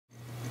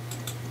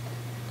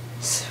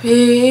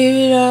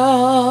Spirit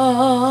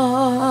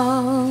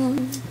of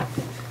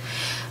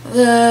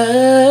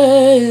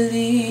the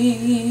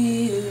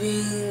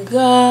living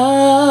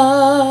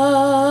God,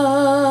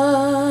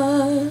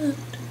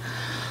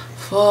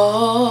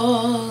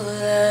 fall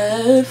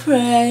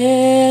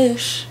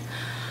afresh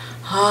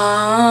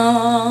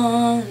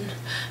on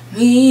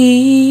me.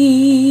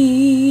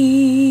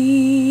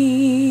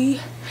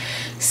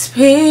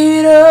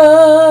 Spirit of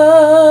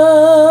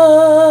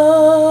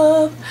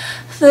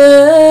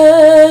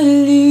the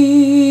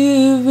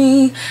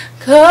living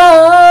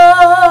God,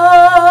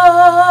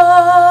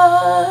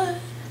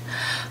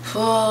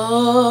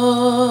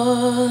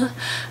 fall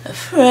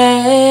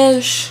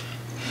afresh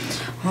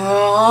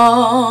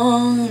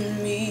on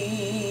me.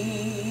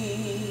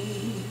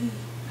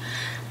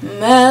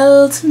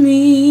 Melt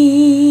me,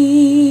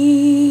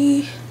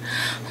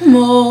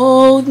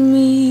 mold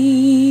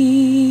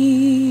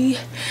me,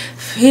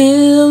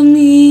 fill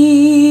me,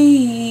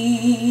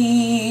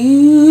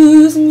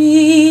 use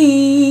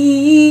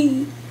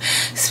me.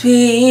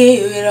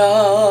 Spirit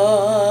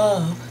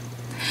of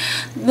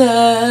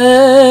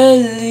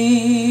the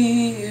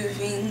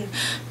living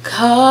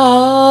God,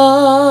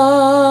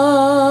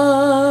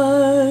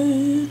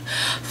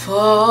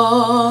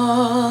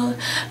 fall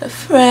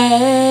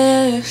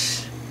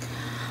afresh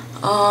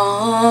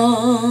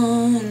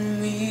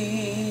on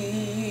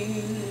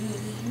me.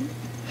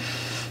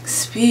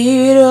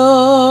 Spirit of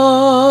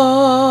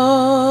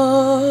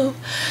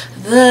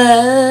the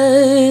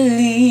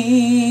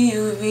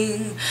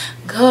living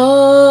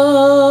God,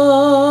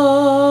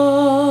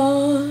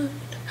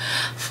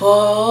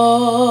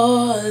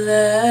 fall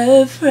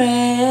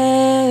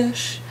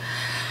afresh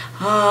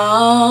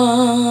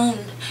on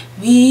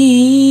me.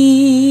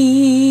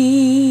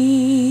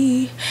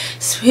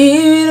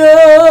 Spirit of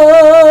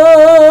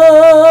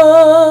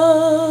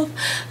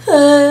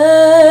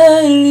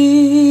the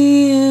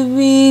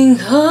living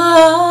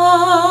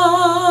God,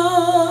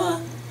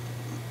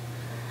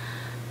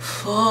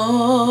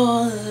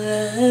 fall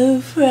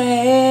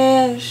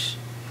afresh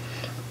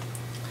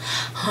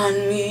on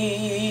me.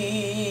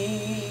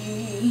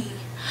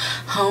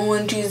 I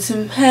want you to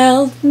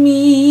melt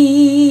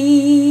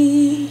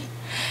me,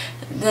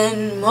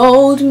 then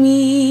mold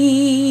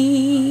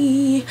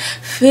me,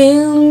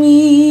 fill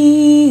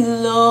me,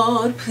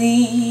 Lord,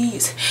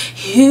 please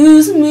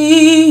use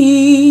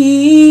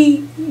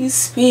me.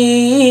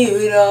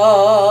 Spirit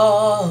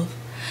of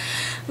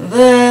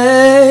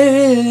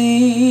the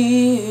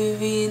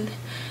living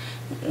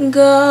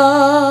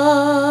God,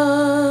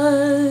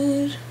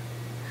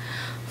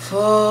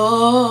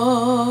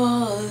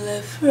 fall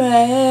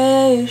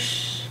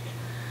afresh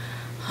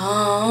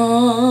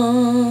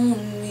on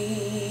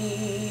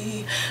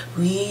me.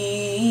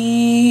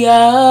 We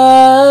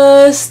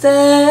are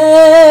standing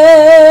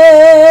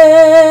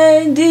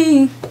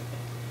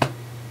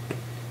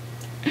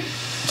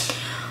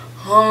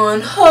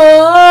on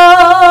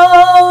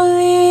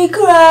holy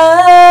ground,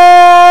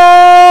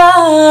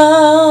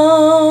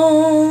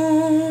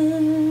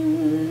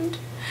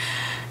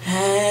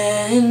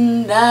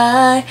 and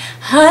I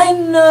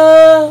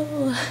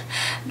know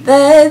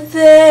that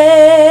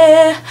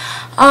there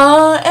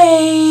are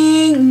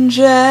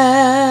angels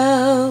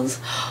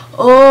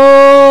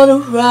all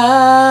around.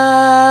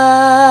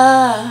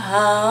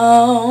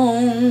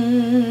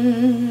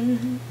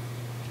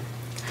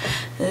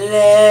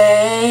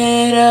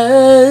 Let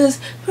us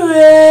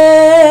praise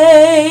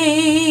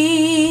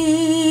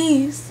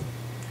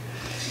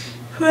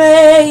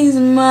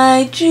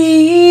my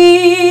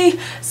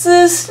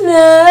Jesus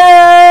now,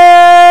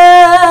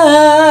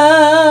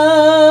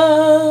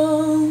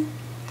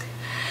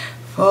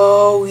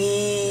 for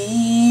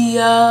we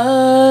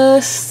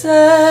are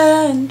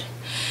standing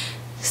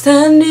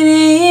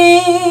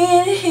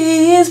in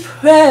His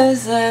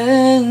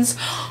presence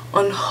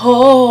on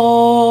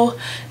holy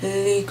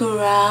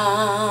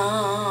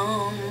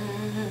ground.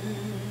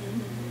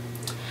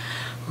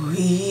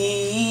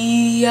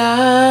 We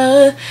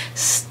are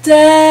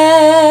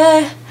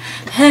standing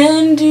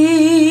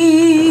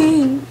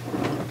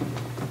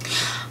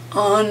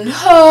on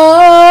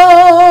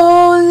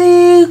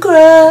holy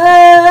ground,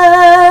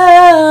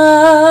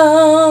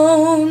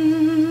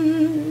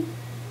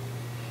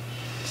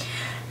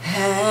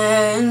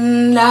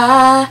 and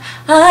I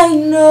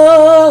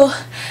know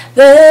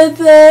that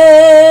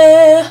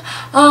there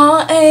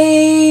are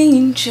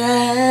angels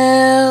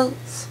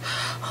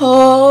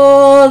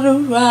all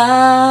around.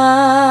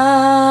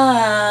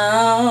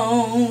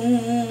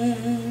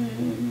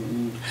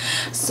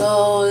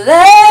 So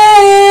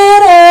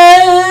let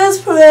us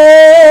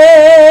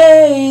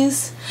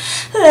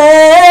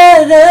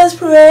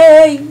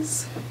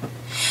praise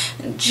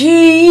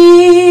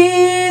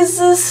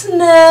Jesus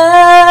now,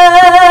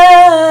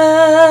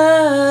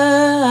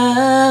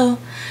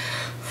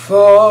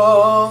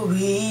 for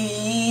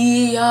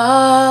we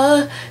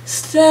are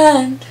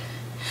standing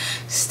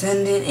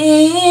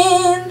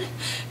in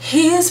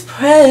His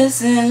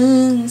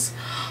presence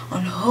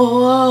on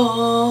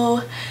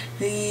holy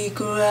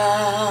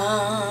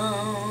ground.